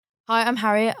Hi, I'm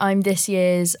Harriet. I'm this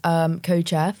year's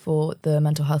co-chair for the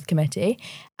Mental Health Committee.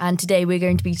 And today we're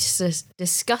going to be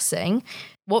discussing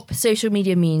what social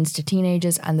media means to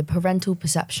teenagers and the parental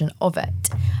perception of it.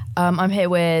 I'm here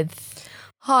with...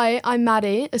 Hi, I'm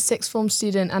Maddie, a sixth form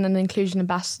student and an inclusion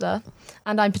ambassador.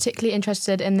 And I'm particularly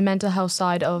interested in the mental health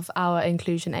side of our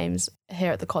inclusion aims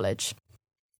here at the college.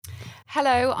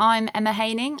 Hello, I'm Emma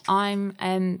Haining. I'm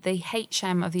the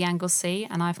HM of the Anglesey,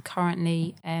 and I've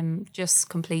currently just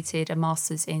completed a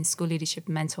Master's in School Leadership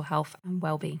and Mental Health and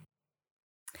Wellbeing.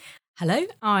 Hello,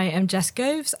 I am Jess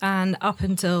Goves, and up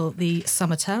until the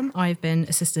summer term, I've been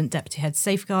Assistant Deputy Head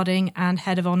Safeguarding and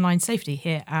Head of Online Safety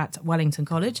here at Wellington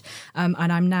College, and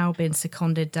I'm now been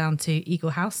seconded down to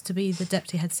Eagle House to be the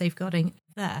Deputy Head Safeguarding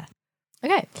there.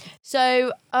 Okay,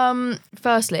 so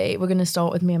firstly, we're going to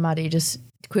start with me and Maddie, just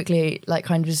quickly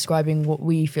kind of describing what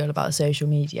we feel about social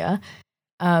media.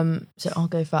 So I'll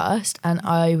go first, and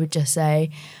I would just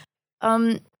say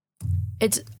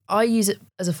I use it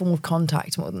as a form of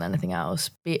contact more than anything else.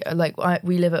 We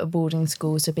live at a boarding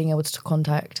school, so being able to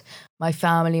contact my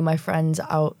family, my friends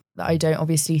out that I don't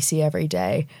obviously see every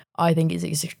day, I think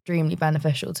is extremely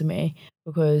beneficial to me,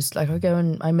 because I go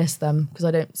and I miss them because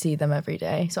I don't see them every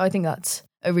day. So I think that's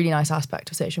a really nice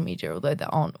aspect of social media, although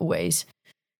there aren't always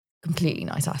completely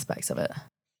nice aspects of it.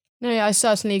 No, yeah, I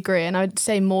certainly agree. And I would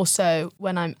say more so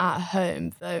when I'm at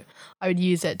home, though I would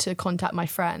use it to contact my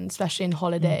friends, especially in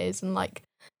holidays and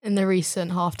in the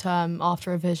recent half term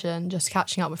after revision, just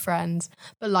catching up with friends,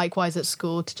 but likewise at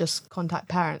school to just contact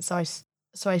parents.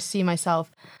 So I see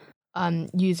myself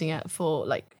using it for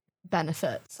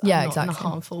benefits, yeah, not exactly, in a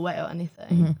harmful way or anything.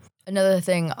 Mm-hmm. Another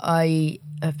thing I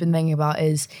have been thinking about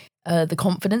is the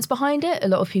confidence behind it. A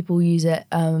lot of people use it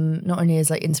not only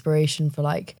as inspiration for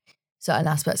certain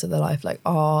aspects of their life, like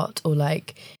art, or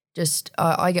just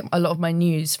I get a lot of my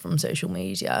news from social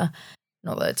media.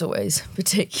 Not that it's always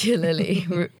particularly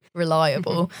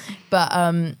reliable, but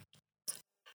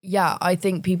yeah, I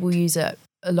think people use it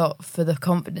a lot for the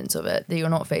confidence of it, that you're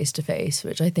not face to face,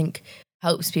 which I think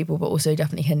helps people, but also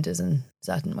definitely hinders in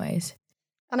certain ways.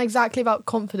 And exactly about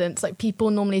confidence, people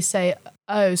normally say,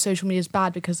 oh, social media is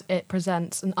bad because it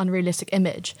presents an unrealistic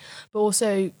image. But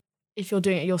also, if you're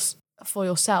doing it for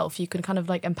yourself, you can kind of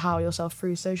empower yourself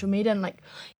through social media. And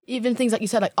even things like you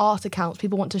said, art accounts,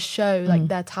 people want to show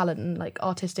their talent and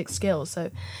artistic skills.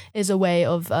 So it's a way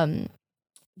of,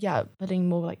 putting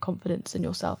more confidence in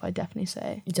yourself, I definitely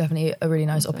say. It's definitely a really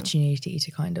nice opportunity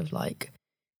to kind of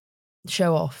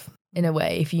show off in a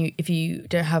way if you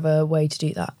don't have a way to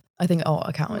do that. I think art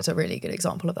account is a really good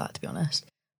example of that, to be honest.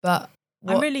 But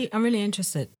I'm really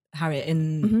interested, Harriet,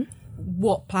 in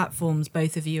what platforms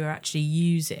both of you are actually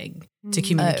using to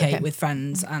communicate with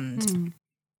friends and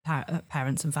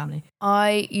parents and family.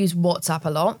 I use WhatsApp a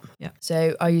lot. Yeah.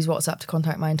 So I use WhatsApp to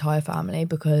contact my entire family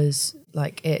because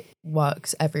it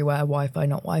works everywhere, Wi-Fi,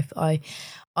 not Wi-Fi.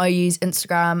 I use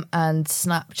Instagram and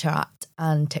Snapchat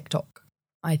and TikTok.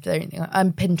 I don't think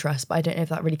I'm Pinterest, but I don't know if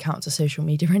that really counts as social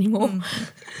media anymore.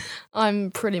 I'm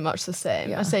pretty much the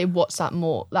same. Yeah. I say WhatsApp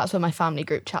more. That's where my family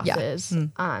group chat is,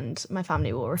 and my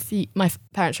family will my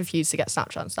parents refuse to get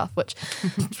Snapchat and stuff, which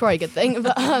is probably a good thing.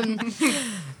 But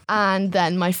and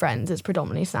then my friends is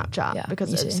predominantly Snapchat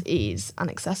because of its ease and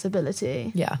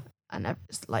accessibility. Yeah, and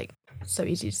it's so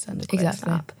easy to send a quick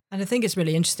snap. And I think it's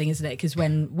really interesting, isn't it? Because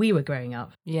when we were growing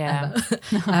up, we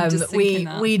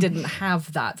didn't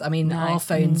have that. I mean, our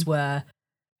phones were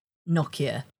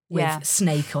Nokia with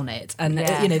Snake on it, and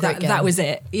that was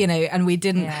it. And we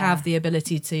didn't have the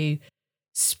ability to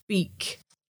speak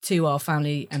to our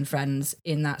family and friends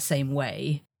in that same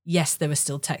way. Yes, there were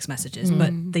still text messages,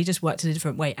 but they just worked in a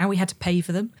different way, and we had to pay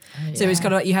for them. So it's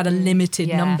kind of you had a limited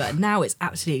number. Now it's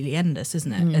absolutely endless,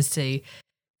 isn't it? As to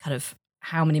kind of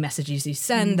how many messages you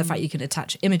send, the fact you can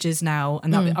attach images now.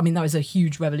 And that, that was a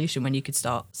huge revolution when you could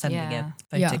start sending a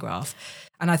photograph.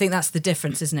 And I think that's the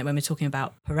difference, isn't it, when we're talking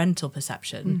about parental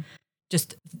perception.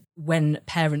 Just when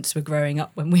parents were growing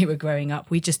up, when we were growing up,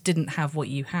 we just didn't have what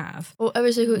you have. Well,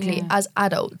 ever so quickly, as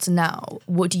adults now,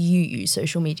 what do you use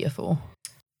social media for?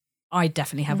 I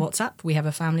definitely have WhatsApp. We have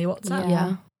a family WhatsApp.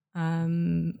 Yeah.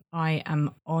 I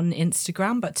am on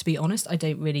Instagram, but to be honest, I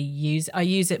don't really I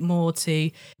use it more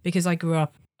because I grew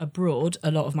up abroad.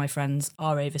 A lot of my friends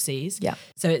are overseas. Yeah.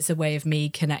 So it's a way of me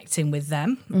connecting with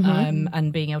them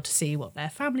and being able to see what their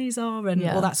families are and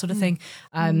all that sort of thing.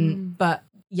 But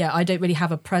yeah, I don't really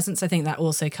have a presence. I think that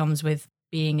also comes with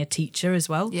being a teacher as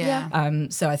well. Yeah.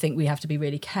 So I think we have to be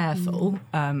really careful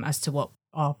as to what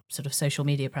our sort of social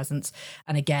media presence.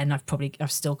 And again,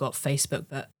 I've still got Facebook,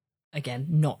 but again,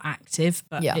 not active,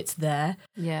 but it's there.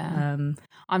 Yeah.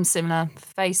 I'm similar.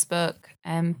 Facebook.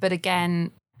 But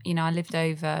again, I lived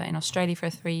over in Australia for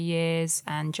 3 years,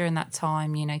 and during that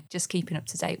time, just keeping up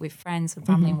to date with friends and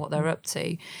family and what they're up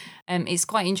to. It's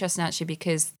quite interesting actually,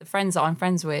 because the friends that I'm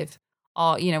friends with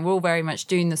are, we're all very much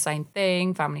doing the same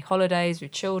thing, family holidays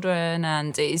with children,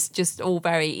 and it's just all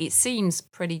it seems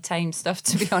pretty tame stuff,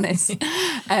 to be honest.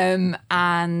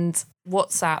 And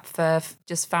WhatsApp for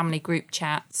just family group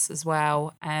chats as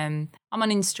well. I'm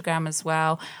on Instagram as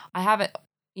well. I have it,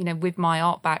 with my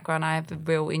art background, I have a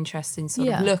real interest in sort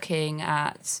of looking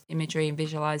at imagery and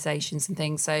visualizations and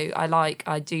things. So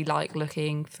I do like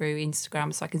looking through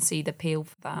Instagram, so I can see the appeal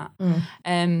for that.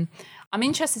 I'm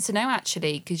interested to know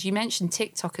actually, because you mentioned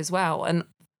TikTok as well, and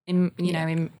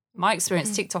in my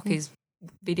experience, TikTok is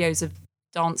videos of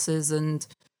dancers and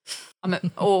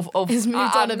It's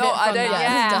moved on a bit from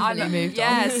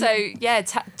that.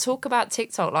 So talk about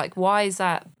TikTok. Like, why is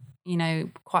that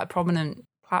quite a prominent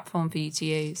platform for you to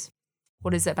use?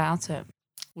 What is it about it?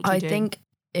 I think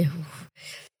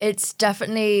it's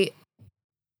definitely,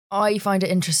 I find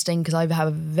it interesting because I have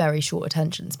a very short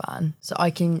attention span, so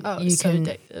you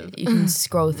can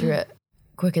scroll through it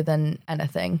quicker than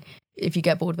anything. If you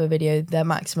get bored of a video, they're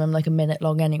maximum like a minute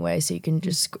long anyway, so you can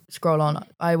just scroll on.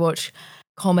 I watch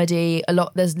comedy a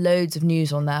lot. There's loads of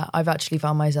news on there. I've actually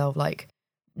found myself like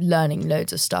learning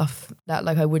loads of stuff that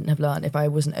like I wouldn't have learned if I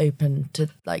wasn't open to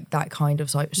like that kind of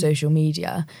social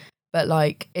media. But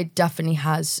like it definitely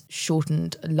has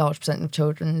shortened a large percent of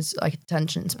children's like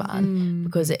attention span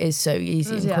because it is so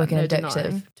easy and quick and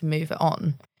addictive to move it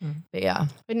on. But yeah, I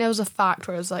think there was a fact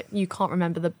where it was like you can't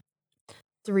remember the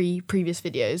 3 previous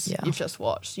videos you've just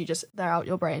watched. They're out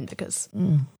your brain because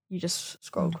you just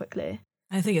scroll quickly.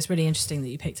 I think it's really interesting that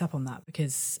you picked up on that,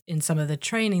 because in some of the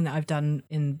training that I've done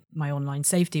in my online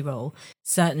safety role,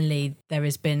 certainly there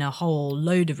has been a whole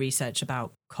load of research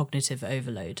about cognitive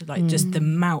overload, like just the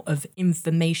amount of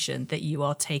information that you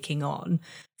are taking on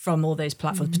from all those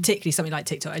platforms, particularly something like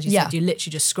TikTok. As you said, you're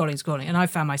literally just scrolling. And I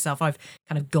found myself, I've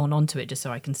kind of gone onto it just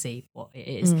so I can see what it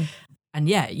is. And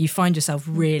you find yourself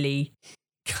really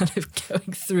kind of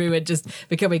going through and just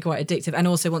becoming quite addictive. And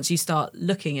also once you start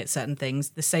looking at certain things,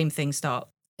 the same things it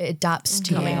adapts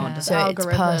to coming you, on. so it's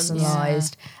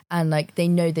personalized and like they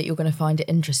know that you're going to find it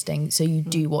interesting, so you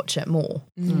do watch it more,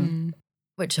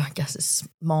 which I guess is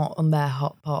smart on their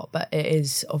part, but it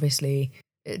is obviously,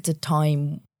 it's a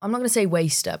time, I'm not going to say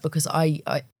waster because I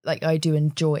do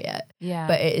enjoy it,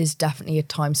 but it is definitely a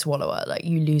time swallower. Like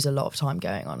you lose a lot of time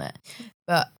going on it.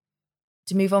 But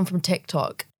to move on from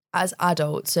TikTok, as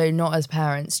adults, so not as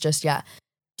parents just yet,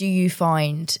 do you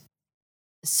find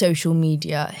social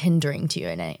media hindering to you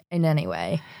in any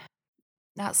way?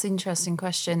 That's an interesting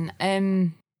question.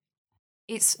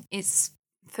 It's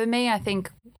for me, I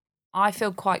think I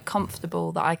feel quite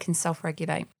comfortable that I can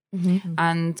self-regulate.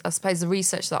 And I suppose the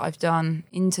research that I've done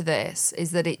into this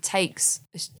is that it takes,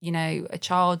 a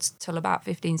child till about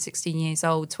 15, 16 years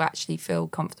old to actually feel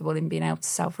comfortable in being able to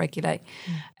self-regulate.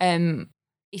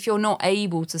 If you're not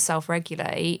able to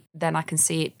self-regulate, then I can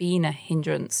see it being a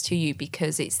hindrance to you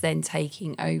because it's then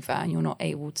taking over and you're not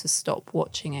able to stop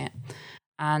watching it.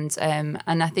 And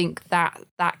I think that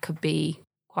could be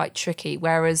quite tricky.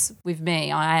 Whereas with me,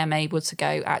 I am able to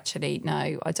go, actually,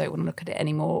 no, I don't want to look at it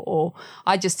anymore. Or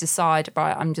I just decide,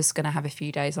 right, I'm just going to have a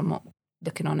few days. I'm not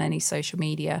looking on any social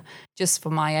media just for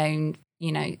my own,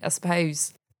 I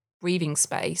suppose, breathing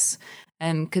space.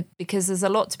 Because there's a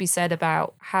lot to be said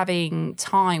about having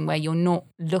time where you're not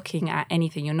looking at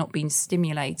anything, you're not being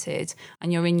stimulated,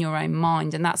 and you're in your own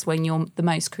mind, and that's when you're the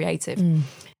most creative.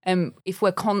 If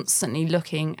we're constantly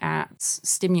looking at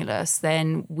stimulus,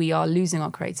 then we are losing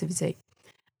our creativity,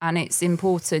 and it's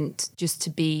important just to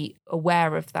be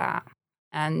aware of that.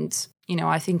 And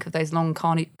I think of those long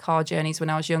car journeys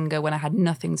when I was younger, when I had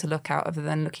nothing to look at other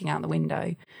than looking out the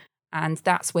window, and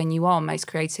that's when you are most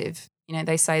creative.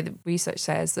 They say that research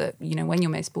says that, when you're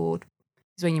most bored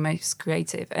is when you're most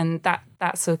creative. And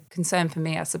that's a concern for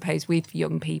me, I suppose, with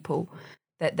young people,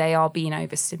 that they are being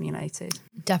overstimulated.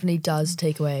 Definitely does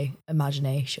take away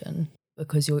imagination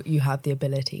because you have the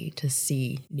ability to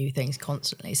see new things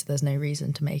constantly. So there's no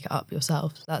reason to make it up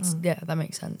yourself. That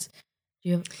makes sense. Do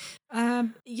you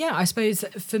have... I suppose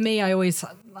for me, I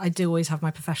do always have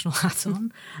my professional hat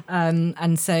on.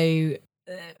 And so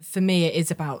for me, it is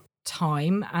about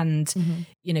time. And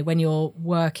when you're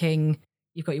working,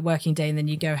 you've got your working day, and then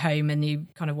you go home and you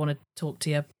kind of want to talk to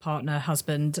your partner,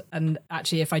 husband, and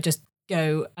actually if I just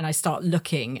go and I start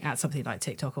looking at something like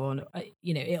TikTok or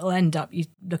it'll end up, you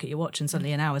look at your watch and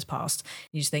suddenly an hour's passed, and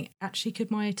you just think, actually, could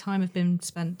my time have been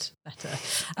spent better?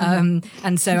 And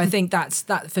so I think that's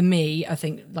that for me. I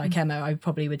think like Emma, I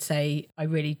probably would say I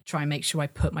really try and make sure I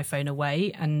put my phone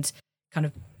away, and kind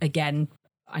of again,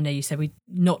 I know you said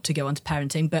not to go on to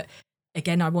parenting, but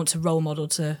again, I want to role model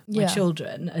to my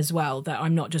children as well, that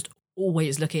I'm not just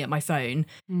always looking at my phone.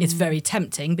 It's very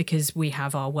tempting because we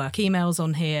have our work emails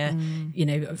on here. You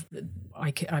know,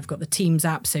 I've got the Teams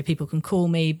app so people can call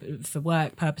me for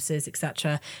work purposes,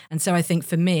 etc. And so I think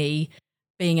for me,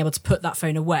 being able to put that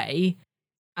phone away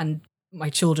and my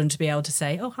children to be able to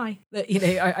say, oh, hi, you know,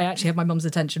 I actually have my mum's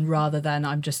attention rather than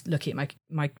I'm just looking at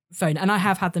my phone. And I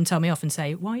have had them tell me off and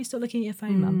say, why are you still looking at your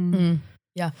phone, mum?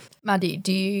 Yeah. Maddie,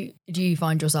 do you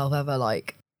find yourself ever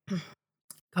like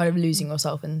kind of losing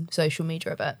yourself in social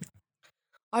media a bit?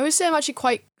 I would say I'm actually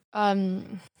quite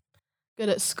good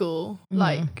at school.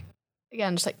 Like,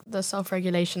 again, just like the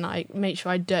self-regulation, I make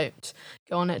sure I don't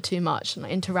go on it too much and I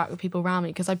interact with people around me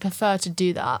because I prefer to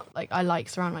do that. Like, I like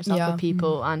surround myself with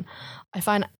people, and I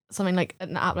find something like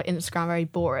an app like Instagram very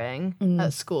boring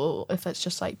at school if it's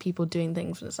just like people doing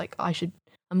things, and it's like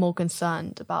I'm more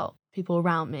concerned about people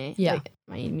around me, like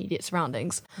my immediate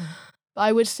surroundings. But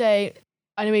I would say,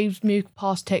 I know we've moved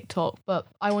past TikTok, but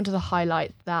I wanted to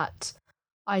highlight that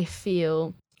I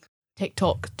feel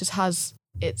TikTok just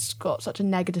it's got such a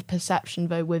negative perception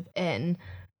though within,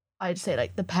 I'd say,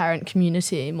 like the parent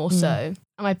community more so.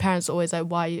 And my parents are always like,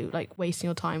 why are you like wasting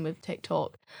your time with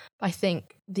TikTok? But I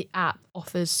think the app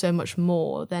offers so much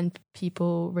more than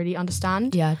people really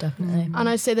understand. Yeah, definitely. And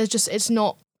I'd say it's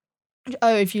not,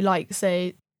 if you like,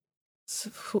 say,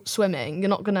 swimming, you're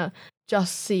not gonna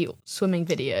just see swimming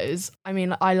videos. I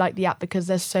mean, I like the app because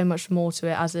there's so much more to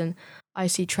it, as in I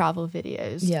see travel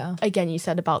videos. Yeah. Again, you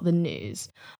said about the news.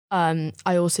 I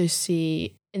also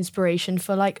see inspiration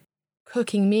for like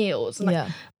cooking meals, and,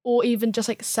 like, or even just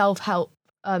like self-help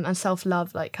and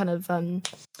self-love, like kind of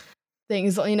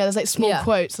things. You know, there's like small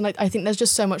quotes, and like I think there's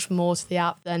just so much more to the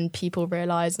app than people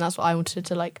realize, and that's what I wanted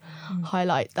to like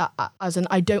highlight. That as in,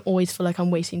 I don't always feel like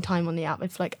I'm wasting time on the app. I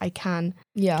feel like I can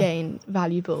gain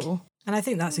valuable. And I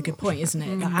think that's a good point, isn't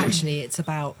it? That actually it's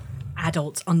about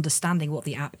adults understanding what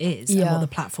the app is and what the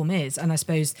platform is. And I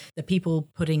suppose the people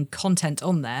putting content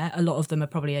on there, a lot of them are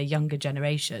probably a younger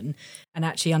generation, and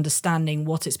actually understanding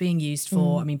what it's being used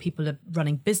for. I mean, people are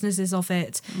running businesses off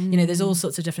it. You know, there's all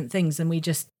sorts of different things, and we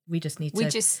just need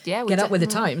to get up with the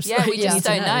times. Yeah, we just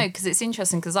don't know, because it's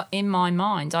interesting, because in my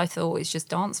mind I thought it's just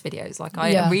dance videos. Like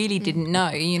I really didn't know.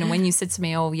 You know, when you said to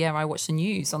me, oh yeah, I watched the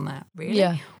news on that. Really?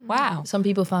 Yeah. Wow. Some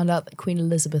people found out that Queen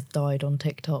Elizabeth died on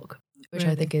TikTok, which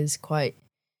I think is quite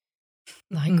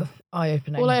like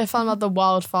eye-opening. Or like I found out the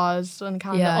wildfires and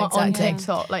on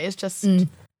TikTok. Like it's just... And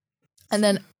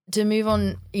then to move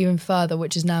on even further,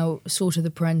 which is now sort of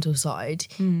the parental side,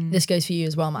 this goes for you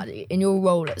as well, Maddie. In your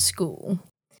role at school,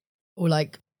 or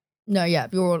like, your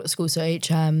role at school, so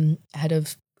HM, head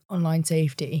of online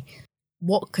safety,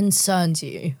 what concerns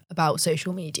you about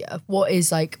social media? What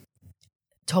is like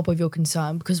top of your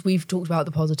concern? Because we've talked about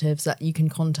the positives, that you can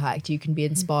contact, you can be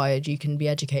inspired, you can be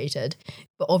educated,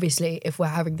 but obviously if we're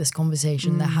having this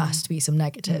conversation there has to be some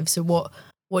negatives. So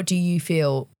what do you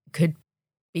feel could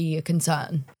be a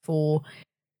concern for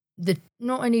the,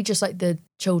 not only just like the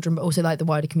children but also like the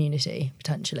wider community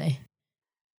potentially?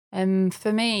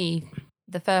 For me,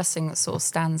 the first thing that sort of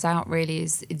stands out really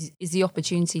is the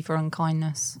opportunity for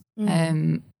unkindness,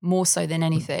 more so than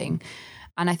anything.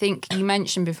 And I think you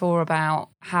mentioned before about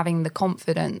having the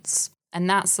confidence, and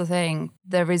that's the thing.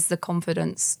 There is the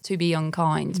confidence to be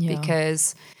unkind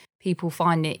because people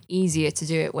find it easier to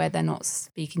do it where they're not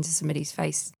speaking to somebody's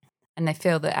face, and they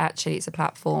feel that actually it's a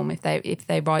platform. If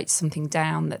they write something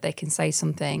down, that they can say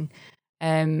something,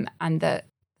 and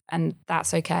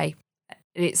that's okay.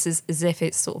 It's as if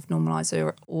it's sort of normalised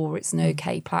or it's an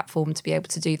okay platform to be able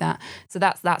to do that. So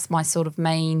that's my sort of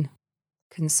main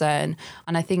concern.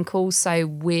 And I think also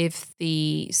with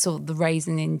the sort of the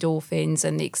raising endorphins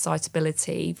and the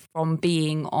excitability from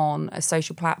being on a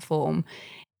social platform,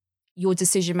 your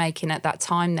decision making at that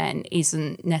time then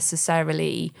isn't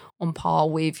necessarily on par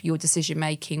with your decision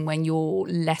making when you're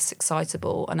less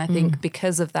excitable. And I think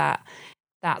because of that,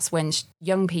 that's when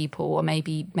young people are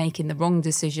maybe making the wrong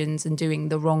decisions and doing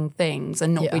the wrong things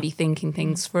and not really thinking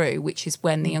things through, which is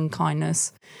when the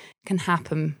unkindness can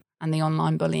happen and the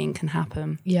online bullying can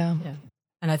happen. Yeah.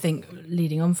 And I think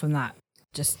leading on from that,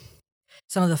 just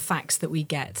some of the facts that we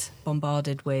get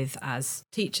bombarded with as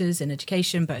teachers in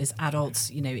education, but as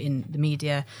adults, you know, in the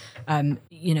media,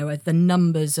 the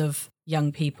numbers of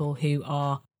young people who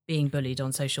are being bullied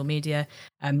on social media,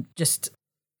 just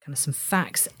kind of some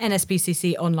facts.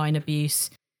 NSPCC online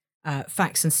abuse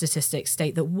facts and statistics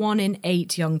state that 1 in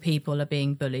 8 young people are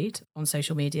being bullied on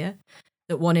social media,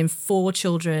 that 1 in 4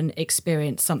 children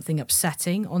experience something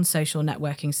upsetting on social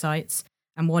networking sites,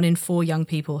 and 1 in 4 young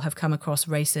people have come across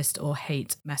racist or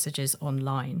hate messages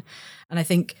online. And I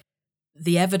think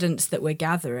the evidence that we're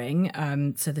gathering,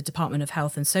 so the Department of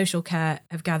Health and Social Care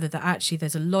have gathered that actually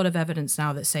there's a lot of evidence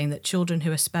now that's saying that children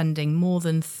who are spending more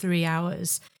than 3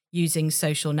 hours using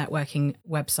social networking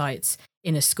websites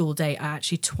in a school day are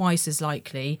actually twice as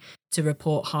likely to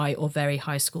report high or very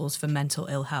high scores for mental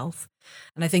ill health.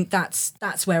 And I think that's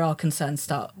where our concerns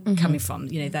start coming from,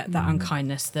 that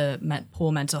unkindness, the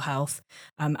poor mental health.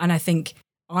 And I think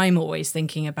I'm always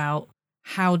thinking about,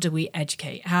 how do we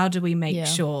educate? How do we make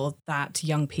sure that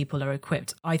young people are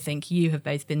equipped? I think you have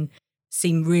both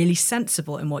seem really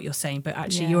sensible in what you're saying, but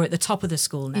actually you're at the top of the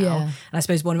school now. Yeah. And I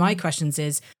suppose one of my questions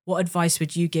is, what advice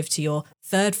would you give to your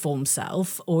third form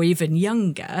self or even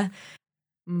younger,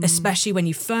 especially when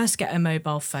you first get a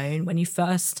mobile phone, when you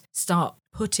first start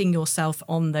putting yourself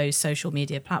on those social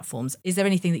media platforms? Is there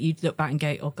anything that you'd look back and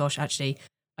go, oh gosh, actually,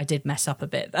 I did mess up a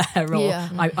bit there, or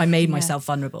I made myself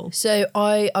vulnerable? So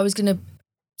I was going to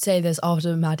say this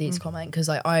after Maddie's comment, because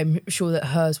I'm sure that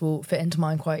hers will fit into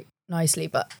mine quite nicely,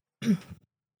 but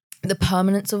the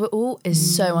permanence of it all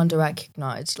is so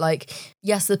under-recognized. Like,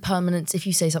 yes, the permanence, if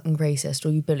you say something racist or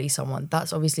you bully someone,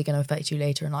 that's obviously going to affect you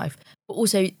later in life. But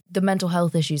also the mental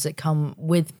health issues that come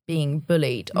with being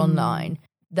bullied online,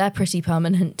 they're pretty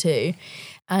permanent too.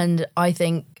 And I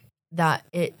think that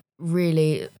it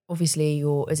really, obviously,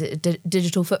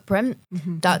 digital footprint,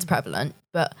 that's prevalent,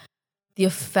 but the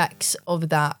effects of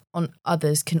that on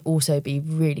others can also be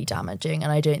really damaging.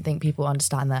 And I don't think people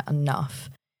understand that enough.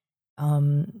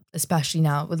 Especially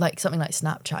now with like something like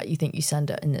Snapchat, you think you send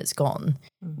it and it's gone,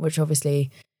 which obviously,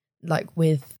 like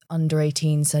with under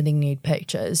 18 sending nude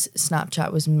pictures,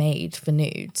 Snapchat was made for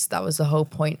nudes. That was the whole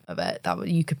point of it. That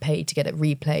you could pay to get it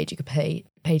replayed. You could pay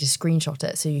to screenshot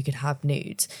it so you could have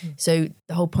nudes. So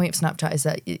the whole point of Snapchat is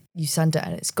that you send it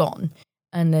and it's gone,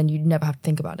 and then you never have to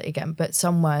think about it again. But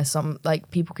somewhere,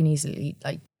 people can easily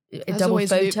a double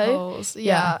photo.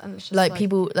 And it's just like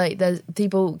people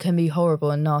people can be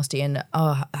horrible and nasty and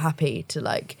are happy to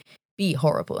like be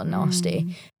horrible and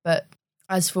nasty. But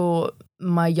as for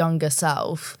my younger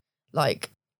self,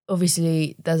 like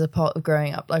obviously there's a part of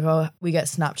growing up, like we get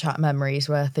Snapchat memories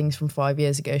where things from 5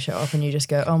 years ago show up and you just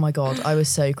go, oh my god, I was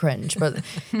so cringe. But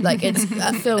like it's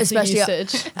especially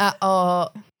at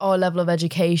our level of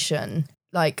education,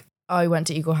 like I went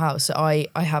to Eagle House, so I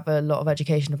have a lot of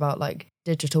education about like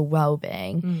digital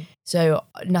well-being. So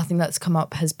nothing that's come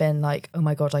up has been like, oh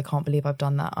my god, I can't believe I've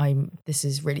done that. This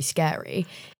is really scary.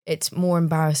 It's more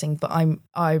embarrassing, but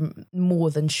I'm more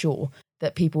than sure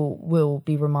that people will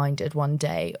be reminded one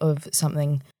day of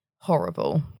something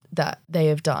horrible that they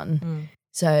have done.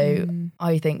 So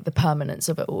I think the permanence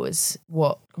of it all is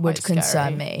what would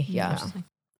concern me. Yeah.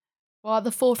 Well, at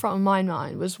the forefront of my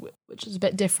mind which is a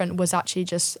bit different, was actually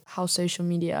just how social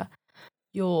media,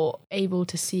 you're able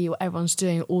to see what everyone's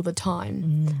doing all the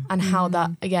time, and how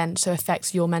that again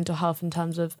affects your mental health in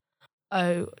terms of,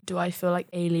 oh, do I feel like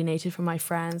alienated from my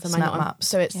friends? Am I not?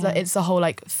 So it's the whole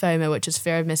like FOMO, which is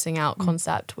fear of missing out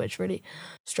concept, which really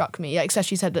struck me. Like,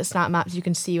 especially said that Snap Maps, you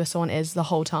can see where someone is the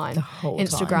whole time.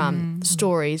 Instagram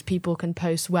stories, people can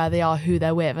post where they are, who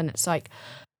they're with, and it's like,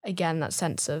 again, that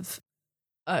sense of,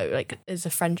 oh, like is a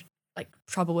friend like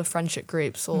trouble with friendship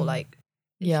groups, or like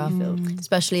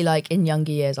especially like in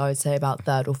younger years, I would say about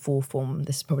third or fourth form,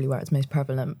 this is probably where it's most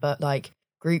prevalent, but like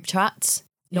group chats,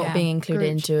 not being included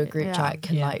into a group chat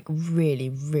can like really,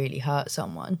 really hurt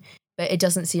someone. But it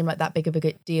doesn't seem like that big of a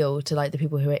good deal to like the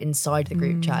people who are inside the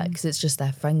group chat, because it's just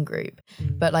their friend group.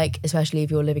 But like, especially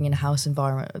if you're living in a house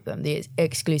environment with them, the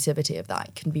exclusivity of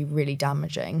that can be really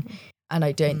damaging. And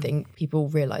I don't think people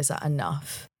realise that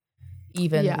enough,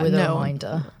 even with a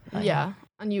reminder.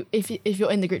 And you, if you're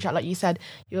in the group chat, like you said,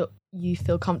 you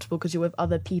feel comfortable because you're with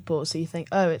other people, so you think,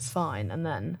 oh, it's fine, and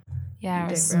then you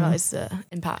don't realise the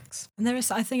impacts. And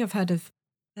I think I've heard of,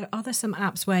 are there some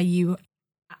apps where you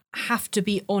have to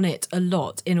be on it a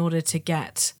lot in order to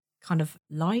get kind of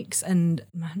likes, and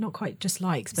not quite just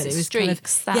likes, but it was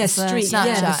streaks. Kind of, streaks.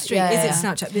 Snapchat. Streak. Is it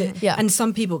Snapchat? Yeah. And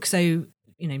some people, so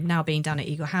now being down at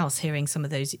Eagle House, hearing some of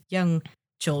those young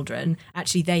children,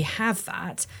 actually they have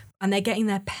that, and they're getting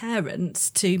their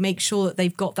parents to make sure that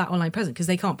they've got that online presence, because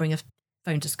they can't bring a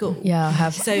phone to school. Yeah, I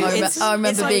have. So I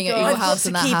remember being at Eagle House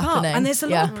and that happening. And there's a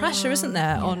lot of pressure, isn't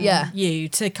there, on you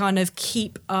to kind of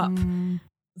keep up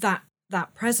that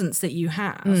presence that you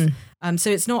have.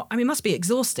 So it's not, it must be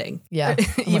exhausting. Yeah.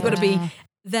 You've got to be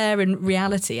there in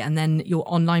reality, and then your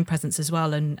online presence as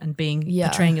well, and being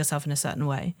portraying yourself in a certain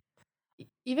way.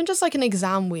 even just like an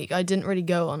exam week, I didn't really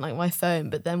go on like my phone,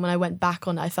 but then when I went back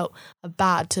on it, I felt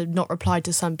bad to not reply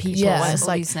to some people. Yeah, when it's all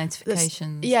like these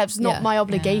notifications. It's not my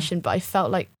obligation, but I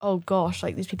felt like, oh gosh,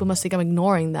 like these people must think I'm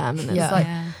ignoring them, and it's like,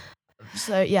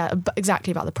 so exactly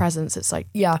about the presence. It's like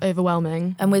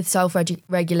overwhelming. And with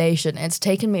self-regulation, it's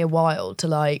taken me a while to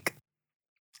like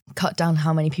cut down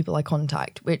how many people I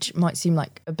contact, which might seem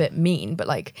like a bit mean, but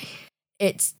like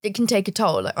it can take a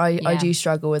toll. Like I do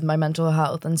struggle with my mental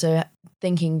health, and so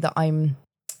thinking that I'm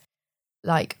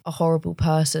like a horrible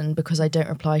person because I don't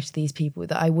reply to these people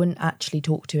that I wouldn't actually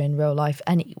talk to in real life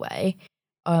anyway,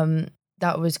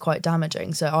 that was quite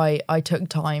damaging. So I took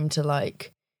time to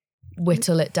like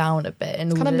whittle it down a bit.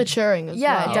 It's kind of maturing as well.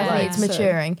 Yeah, definitely it's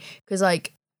maturing, because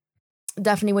like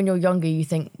definitely when you're younger you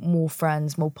think more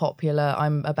friends, more popular,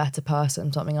 I'm a better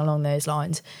person, something along those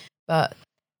lines. But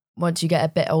once you get a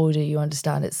bit older, you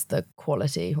understand it's the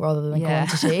quality rather than the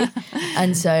quantity.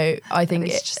 And so I think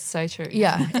it's just so true.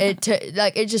 Yeah,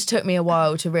 it just took me a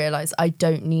while to realise I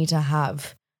don't need to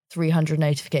have 300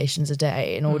 notifications a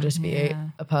day in order to be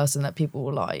a person that people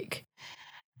will like.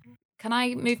 Can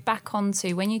I move back on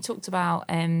to when you talked about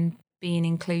being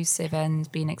inclusive and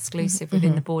being exclusive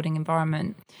within the boarding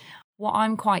environment? What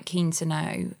I'm quite keen to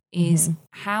know is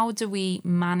how do we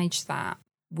manage that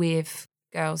with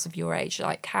girls of your age?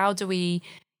 Like how do we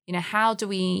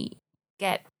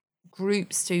get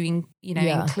groups to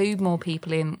include more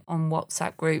people in on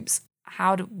WhatsApp groups?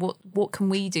 What can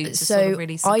we do to sort of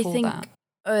really support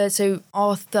that? So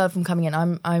our third form coming in,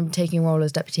 I'm taking a role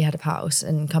as deputy head of house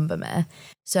in Cumbermere.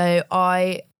 So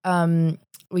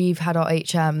we've had our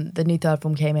HM, the new third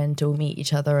form came in to all meet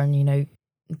each other and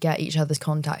get each other's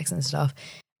contacts and stuff.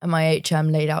 And my HM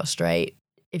laid out straight,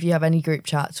 if you have any group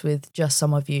chats with just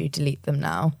some of you, delete them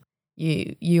now.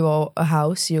 You are a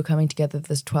house, you're coming together,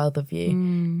 there's 12 of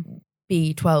you,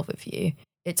 be 12 of you.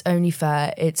 It's only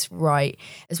fair, it's right.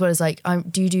 As well as like,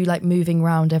 do you do like moving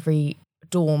around every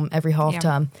dorm, every half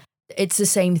term? It's the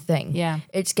same thing. Yeah.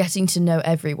 It's getting to know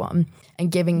everyone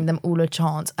and giving them all a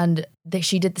chance. And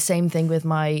she did the same thing with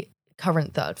my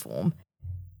current third form.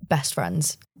 Best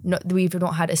friends. We've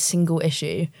not had a single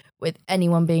issue with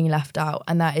anyone being left out,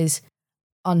 and that is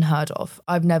unheard of.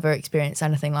 I've never experienced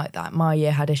anything like that. My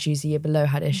year had issues, the year below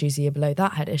had issues, the year below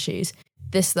that had issues.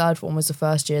 This third form was the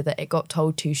first year that it got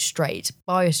told to straight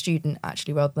by a student,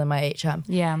 actually, rather than my HM.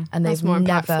 Yeah, and they've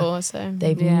never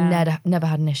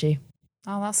had an issue.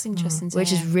 Oh, that's interesting.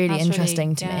 Which is really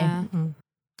interesting to me.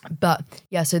 But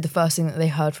yeah, so the first thing that they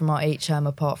heard from our HM,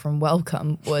 apart from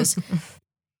welcome, was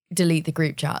delete the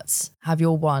group chats, have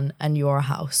your one, and you're a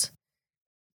house.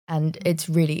 And it's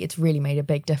really made a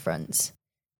big difference.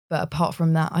 But apart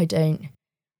from that, I don't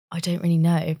really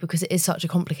know, because it is such a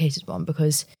complicated one.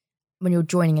 Because when you're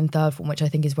joining in third form, which I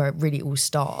think is where it really all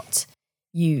starts,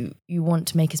 you want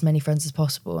to make as many friends as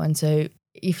possible. And so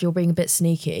if you're being a bit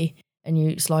sneaky and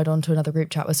you slide onto another group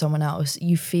chat with someone else,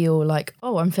 you feel like,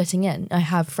 oh, I'm fitting in, I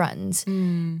have friends.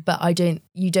 But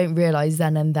you don't realise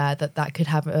then and there that could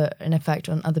have an effect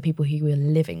on other people who you're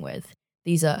living with.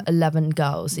 These are 11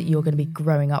 girls that you're going to be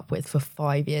growing up with for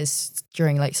 5 years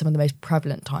during like some of the most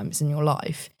prevalent times in your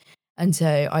life. And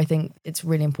so I think it's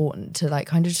really important to like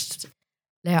kind of just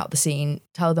lay out the scene,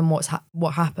 tell them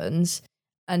what happens,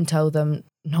 and tell them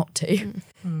not to.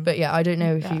 But yeah, I don't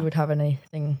know if you would have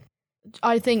anything.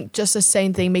 I think just the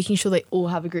same thing, making sure they all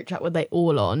have a group chat with they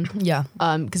all on. Yeah.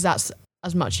 Because that's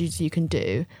as much as you can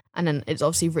do. And then it's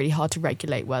obviously really hard to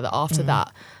regulate whether after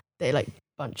that they like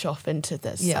bunch off into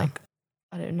this like,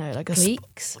 I don't know, like a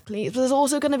cliques. There's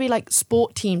also going to be like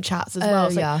sport team chats as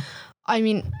well. So I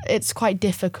mean, it's quite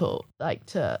difficult like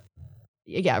to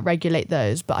regulate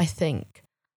those. But I think,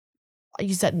 like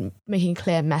you said, making a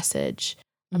clear message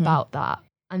about that,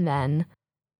 and then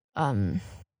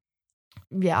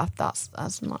that's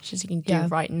as much as you can do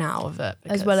right now of it.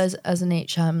 As well as an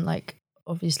HM, like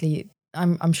obviously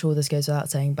I'm sure this goes without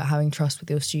saying, but having trust with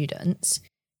your students,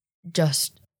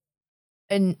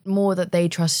 and more that they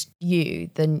trust you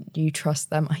than you trust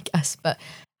them, I guess, but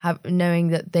knowing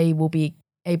that they will be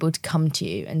able to come to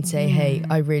you and say, hey,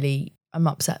 I'm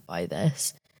upset by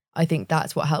this. I think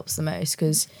that's what helps the most,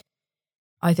 because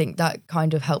I think that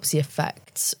kind of helps the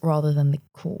effects rather than the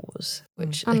cause,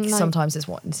 which sometimes is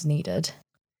what is needed.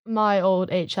 My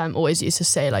old HM always used to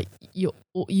say, like, you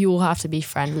all have to be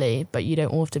friendly, but you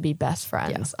don't all have to be best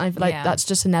friends. I feel like that's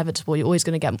just inevitable. You're always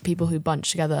going to get people who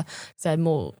bunch together, so they're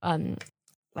more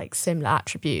like similar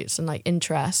attributes and like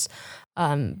interests.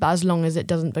 But as long as it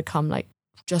doesn't become like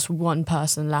just one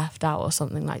person left out or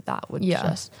something like that,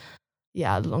 as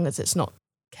long as it's not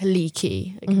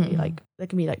cliquey, it can be like there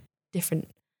can be like different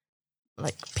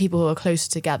like people who are closer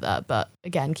together, but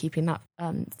again, keeping that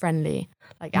friendly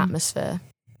like atmosphere.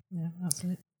 Yeah,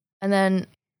 absolutely. And then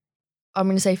I'm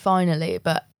going to say finally,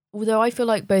 but although I feel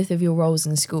like both of your roles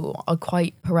in school are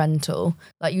quite parental,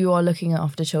 like you are looking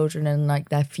after children and like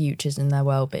their futures and their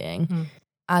well-being,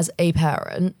 as a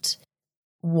parent,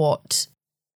 what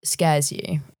scares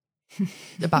you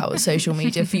about social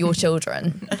media for your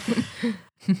children?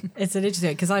 It's an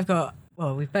interesting, because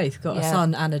we've both got a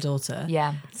son and a daughter.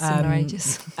 Yeah, similar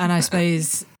ages. And I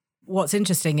suppose what's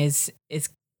interesting is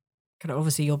kind of,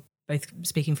 obviously you're both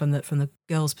speaking from the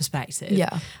girls' perspective.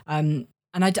 Yeah.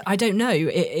 And I don't know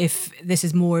if this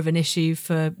is more of an issue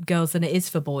for girls than it is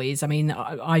for boys. I mean,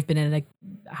 I've been in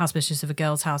a house mistress of a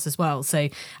girls' house as well. So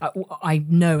I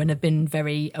know and have been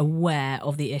very aware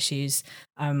of the issues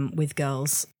with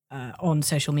girls on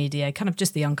social media, kind of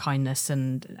just the unkindness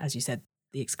and, as you said,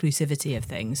 the exclusivity of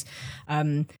things.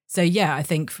 So yeah, I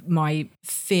think my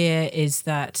fear is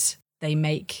that they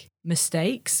make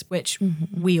mistakes, which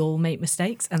we all make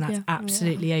mistakes, and that's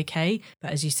absolutely okay. But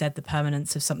as you said, the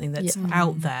permanence of something that's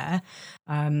out there,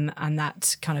 and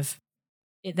that kind of,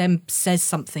 it then says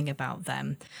something about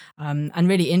them. And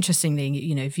really interestingly,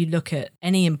 you know, if you look at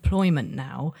any employment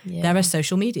now, there are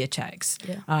social media checks.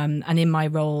 And in my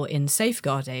role in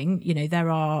safeguarding, you know, there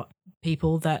are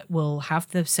people that will have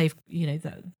the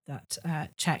that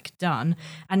check done,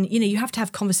 and you know, you have to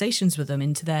have conversations with them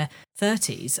into their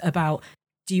 30s about,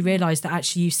 do you realise that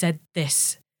actually you said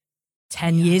this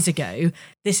 10 years ago,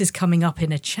 this is coming up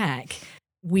in a check,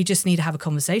 we just need to have a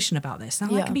conversation about this. Now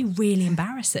that can be really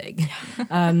embarrassing.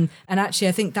 And actually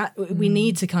I think that we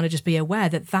need to kind of just be aware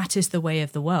that that is the way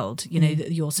of the world. You know,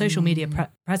 your social media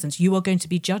presence, you are going to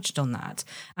be judged on that.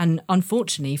 And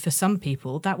unfortunately for some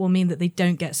people, that will mean that they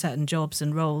don't get certain jobs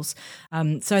and roles.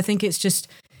 So I think it's just,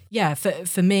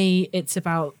 for me, it's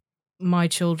about my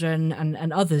children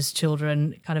and others'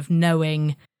 children kind of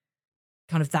knowing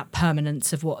kind of that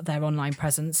permanence of what their online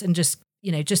presence, and just,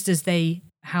 you know, just as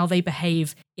how they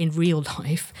behave in real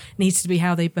life needs to be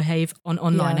how they behave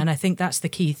online. And I think that's the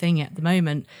key thing at the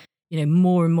moment, you know,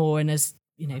 more and more. And as,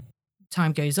 you know,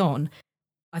 time goes on,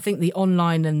 I think the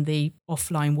online and the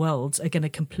offline worlds are going to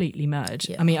completely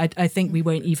merge. I mean, I think we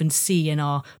won't even see in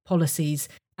our policies,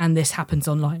 and this happens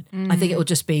online. I think it will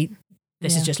just be,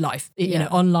 this is just life. You know,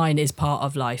 online is part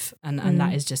of life, and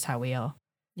that is just how we are.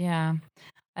 Yeah.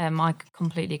 I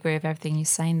completely agree with everything you're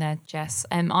saying there, Jess.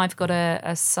 I've got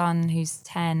a son who's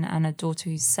 10 and a daughter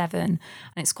who's 7. And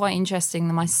it's quite interesting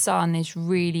that my son is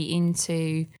really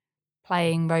into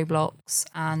playing Roblox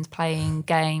and playing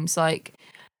games like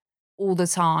all the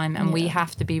time. And we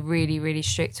have to be really, really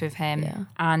strict with him. Yeah.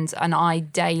 And I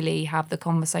daily have the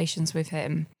conversations with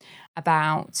him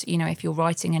about, you know, if you're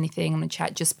writing anything on the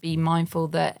chat, just be mindful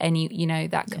that any, you know,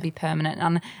 that could be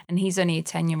permanent. And he's only a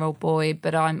 10-year-old boy,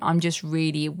 but I'm just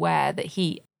really aware that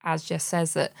he, as Jess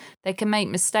says, that they can make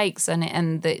mistakes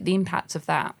and the impact of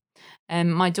that.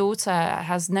 My daughter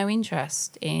has no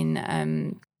interest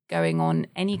in going on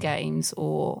any games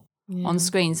or on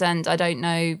screens, and I don't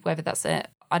know whether that's it.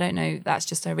 I don't know, that's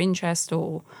just her interest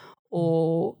or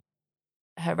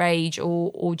her age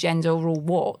or gender or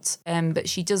what, but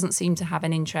she doesn't seem to have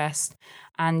an interest,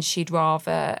 and she'd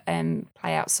rather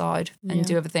play outside and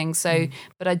do other things. So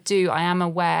but I am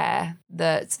aware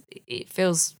that it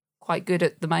feels quite good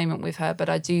at the moment with her, but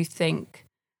I do think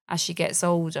as she gets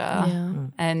older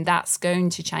that's going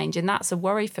to change, and that's a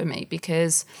worry for me,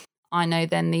 because I know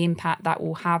then the impact that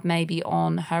will have maybe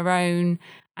on her own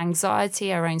anxiety,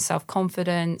 her own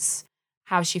self-confidence,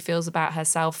 how she feels about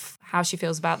herself, how she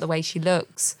feels about the way she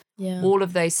looks, all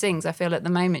of those things. I feel at the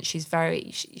moment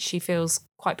she feels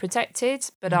quite protected,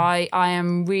 but I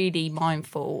am really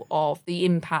mindful of the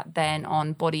impact then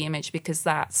on body image, because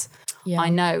that's I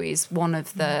know is one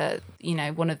of the, you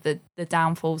know, one of the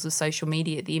downfalls of social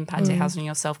media, the impact it has on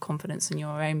your self-confidence and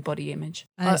your own body image.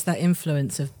 And it's that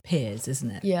influence of peers, isn't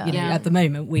it? Yeah. You know, at the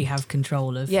moment we have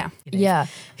control of who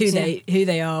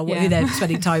they are, who they're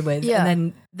spending time with, and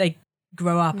then they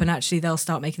grow up and actually they'll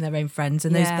start making their own friends,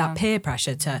 and there's that peer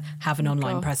pressure to have an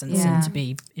online presence and to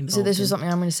be involved. So this was something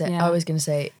I was going to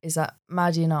say is that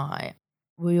Maddie and I,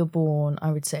 we were born,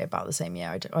 I would say, about the same year.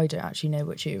 I don't actually know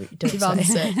which year. Don't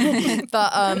say.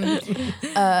 But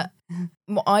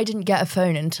I didn't get a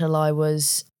phone until I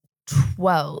was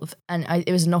 12, and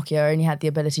it was a Nokia. I only had the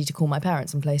ability to call my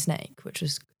parents and play Snake, which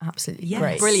was absolutely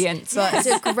great. Brilliant. But it's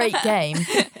a great game.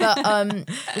 But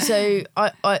so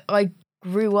I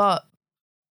grew up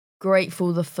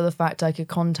grateful for the fact I could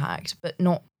contact, but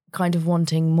not kind of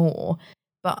wanting more.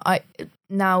 But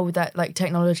now that like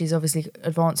technology has obviously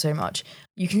advanced so much,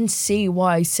 you can see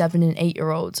why 7 and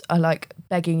 8-year-olds are like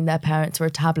begging their parents for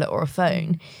a tablet or a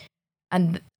phone.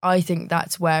 And I think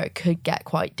that's where it could get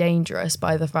quite dangerous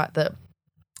by the fact that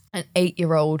an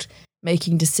 8-year-old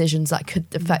making decisions that could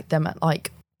affect them at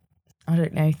like, I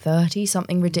don't know, 30,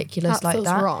 something ridiculous like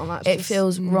that. Wrong. It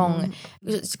feels wrong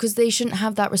because they shouldn't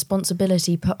have that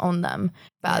responsibility put on them.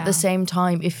 But at the same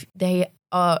time, if they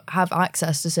have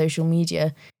access to social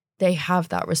media, they have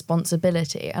that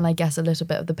responsibility, and I guess a little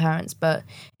bit of the parents, but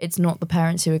it's not the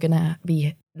parents who are going to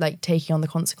be like taking on the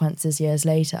consequences years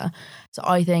later. So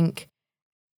I think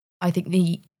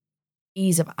the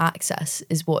ease of access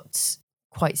is what's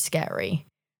quite scary,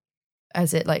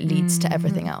 as it like leads to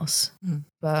everything else.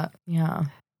 But yeah,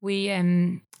 we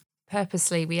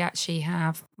actually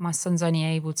have, my son's only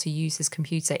able to use his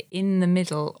computer in the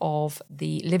middle of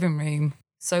the living room,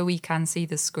 so we can see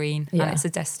the screen, and it's a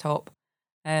desktop.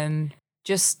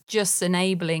 Just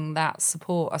enabling that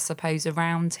support, I suppose,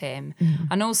 around him,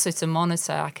 and also to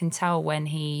monitor. I can tell when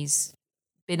he's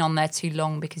been on there too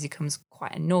long because he becomes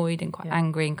quite annoyed and quite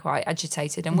angry and quite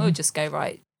agitated, and we'll just go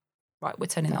right, we're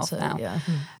turning off now.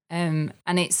 And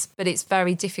it's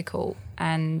very difficult,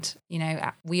 and you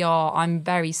know, I'm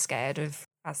very scared of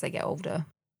as they get older.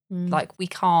 Like we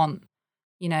can't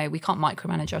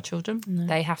micromanage our children.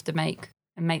 They have to make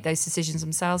those decisions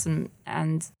themselves,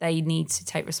 and they need to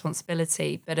take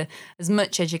responsibility. But as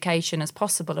much education as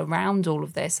possible around all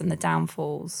of this and the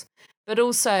downfalls, but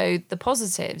also the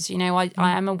positives. You know, I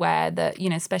am aware that, you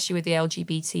know, especially with the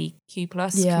LGBTQ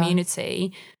plus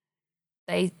community,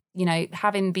 they, you know,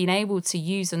 having been able to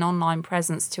use an online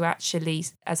presence to actually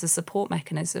as a support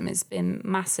mechanism has been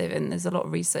massive, and there's a lot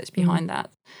of research behind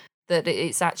that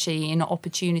it's actually an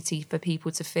opportunity for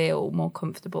people to feel more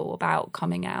comfortable about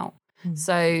coming out.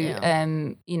 So,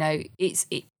 you know,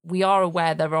 we are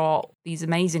aware there are these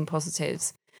amazing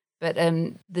positives, but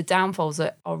the downfalls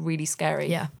are really scary.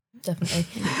 Yeah, definitely.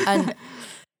 And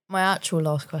my actual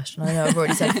last question, I know I've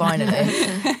already said finally,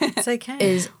 it's okay,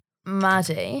 is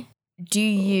Maddie, do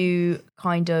you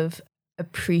kind of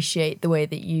appreciate the way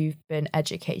that you've been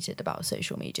educated about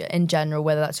social media in general,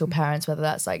 whether that's your parents, whether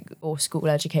that's like or school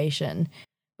education?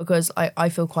 Because I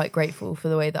feel quite grateful for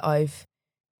the way that I've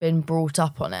been brought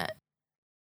up on it.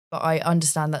 But I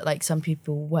understand that like some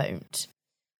people won't.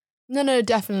 No,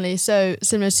 definitely. So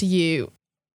similar to you,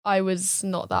 I was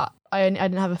not that. I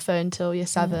didn't have a phone till year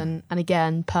 7, and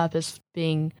again, purpose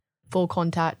being full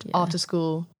contact after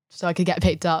school, so I could get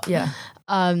picked up. Yeah.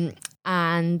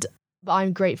 But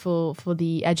I'm grateful for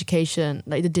the education,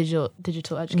 like the digital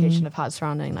education I've had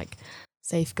surrounding like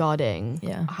safeguarding,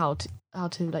 how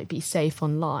to like be safe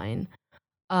online.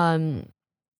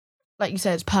 Like you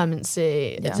said, it's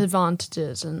permanency, its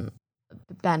advantages and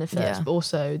the benefits, but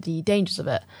also the dangers of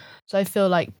it. So I feel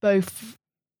like both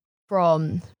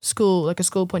from school, like a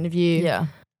school point of view,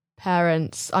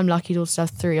 parents, I'm lucky to also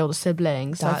have 3 older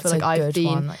siblings. So I feel like I've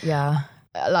been,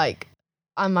 like,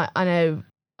 I know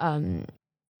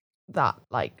that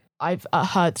like I've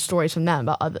heard stories from them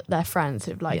about their friends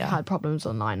who've like had problems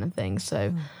online and things.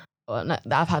 So that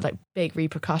have had like big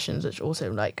repercussions, which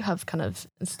also like have kind of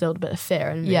instilled a bit of fear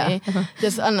in me.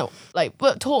 Just and like,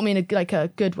 but taught me in a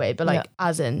good way, but like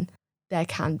as in there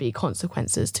can be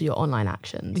consequences to your online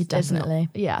actions. Definitely.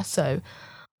 So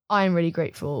I'm really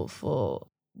grateful for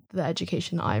the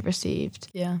education that I've received.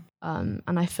 And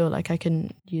I feel like I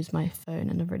can use my phone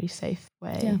in a really safe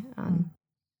way. And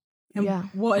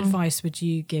what advice would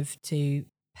you give to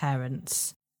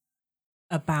parents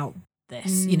about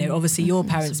this? You know, obviously your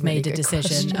parents made a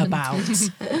decision about,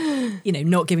 you know,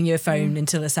 not giving you a phone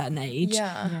until a certain age.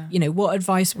 You know, what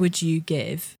advice would you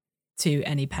give to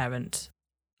any parent?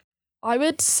 I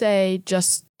would say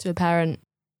just to a parent,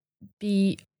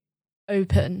 be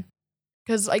open.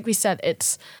 Because like we said,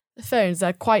 it's the phones,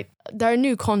 they're a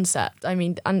new concept. I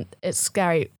mean, and it's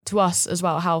scary to us as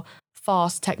well how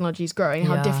fast technology is growing,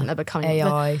 how different they're becoming.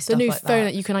 AI, the new like phone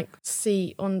that you can like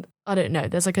see on, I don't know,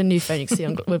 there's like a new phone you can see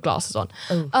on with glasses on.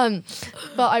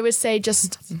 But I would say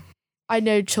just, I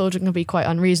know children can be quite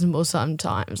unreasonable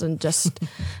sometimes, and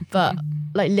but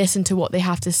like listen to what they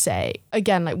have to say.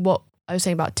 Again, like what I was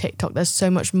saying about TikTok, there's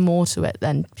so much more to it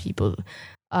than people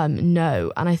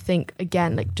know. And I think,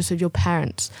 again, like just if your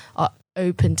parents are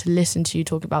open to listen to you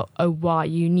talk about, why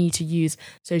you need to use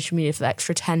social media for the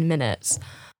extra 10 minutes,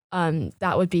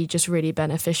 that would be just really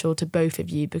beneficial to both of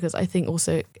you, because I think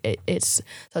also it's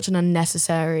such an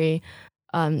unnecessary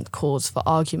cause for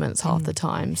arguments half the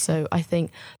time. So I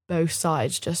think both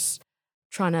sides just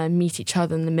trying to meet each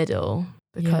other in the middle,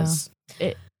 because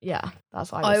That's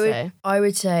what I would say. I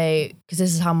would say, because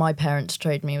this is how my parents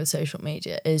trained me with social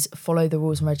media, is follow the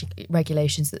rules and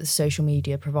regulations that the social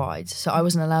media provides. So I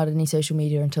wasn't allowed any social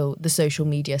media until the social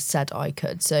media said I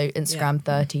could. So Instagram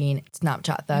 13,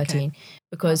 Snapchat 13,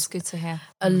 because that's good to hear.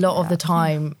 A lot of the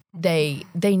time they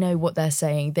know what they're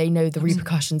saying. They know the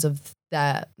repercussions of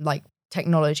their like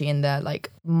technology and their like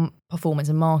performance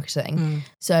and marketing.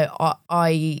 So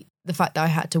I the fact that I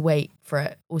had to wait for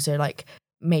it also like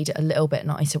made it a little bit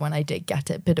nicer when I did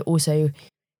get it, but it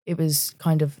was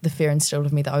kind of the fear instilled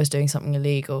of me that I was doing something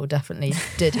illegal definitely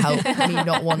did help me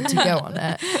not want to go on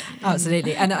it.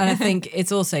 Absolutely. And I think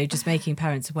it's also just making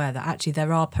parents aware that actually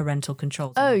there are parental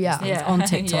controls on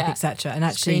TikTok, etc. And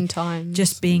actually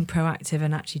just being proactive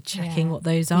and actually checking what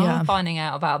those are. Finding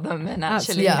out about them and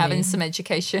actually having some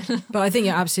education. But I think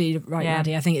you're absolutely right,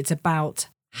 Maddie. I think it's about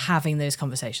having those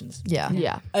conversations.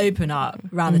 Open up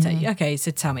around the table. Okay,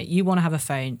 so tell me, you want to have a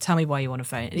phone, tell me why you want a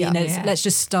phone. Let's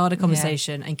just start a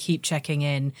conversation and keep checking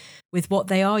in with what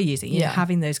they are using. You know,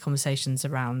 having those conversations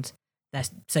around their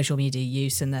social media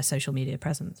use and their social media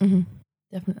presence.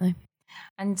 Definitely.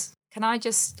 And can I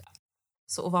just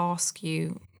sort of ask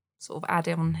you, sort of add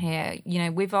on here, you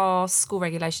know, with our school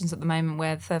regulations at the moment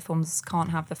where third forms can't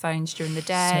have the phones during the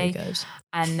day, so good.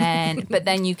 And then but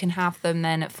then you can have them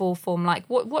then at fourth form, like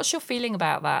what's your feeling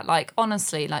about that? Like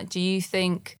honestly, like do you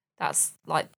think that's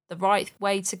like the right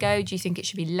way to go? Do you think it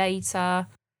should be later?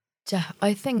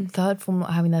 I think third form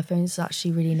not having their phones is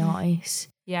actually really nice.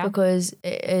 Because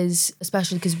it is,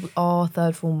 especially because our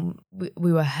third form,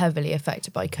 we were heavily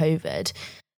affected by COVID.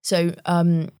 So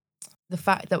the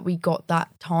fact that we got that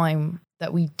time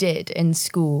that we did in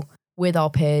school with our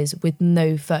peers with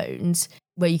no phones,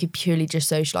 where you could purely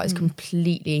just socialise,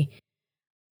 completely,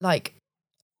 like,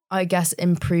 I guess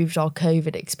improved our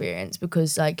COVID experience,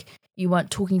 because like you weren't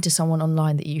talking to someone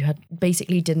online that you had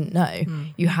basically didn't know.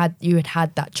 You had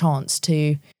that chance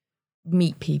to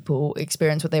meet people,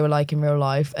 experience what they were like in real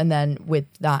life, and then with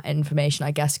that information,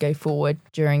 I guess, go forward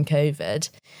during COVID.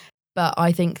 But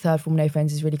I think third form no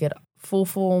phones is really good. Fourth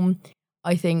form,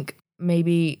 I think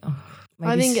maybe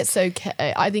I think it's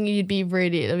okay. I think it'd be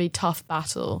a tough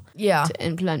battle to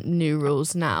implement new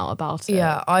rules now about it.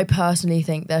 Yeah, I personally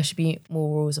think there should be more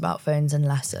rules about phones and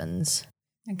lessons.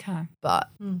 Okay. But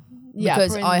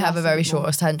because I have a very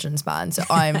short attention span, so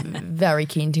I'm very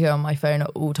keen to go on my phone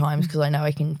at all times because I know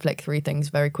I can flick through things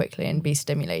very quickly and be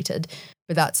stimulated.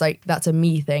 But that's a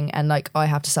me thing, and like I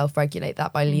have to self-regulate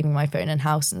that by leaving my phone in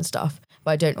house and stuff.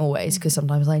 But I don't always, because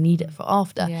sometimes I need it for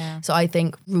after. So I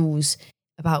think rules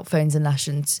about phones and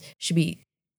lessons should be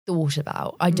thought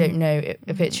about. I don't know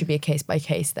if it should be a case by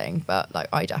case thing, but like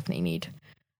I definitely need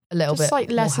a little bit just like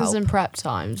more lessons help. and prep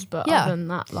times. But other than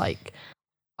that, like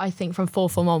I think from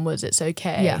fourth form onwards it's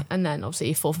okay. And then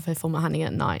obviously fourth and fifth form handing it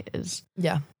at night is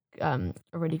a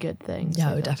really good thing.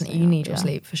 Yeah, so definitely. You need your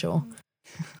sleep for sure.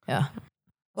 Yeah.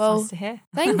 Well, nice to hear.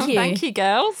 Thank you. Thank you,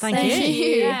 girls. Thank you.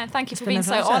 Yeah, thank you for being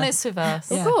so honest with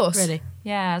us. Of course. Really.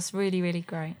 Yeah, it's really, really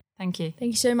great. Thank you.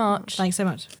 Thank you so much. Thanks so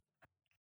much.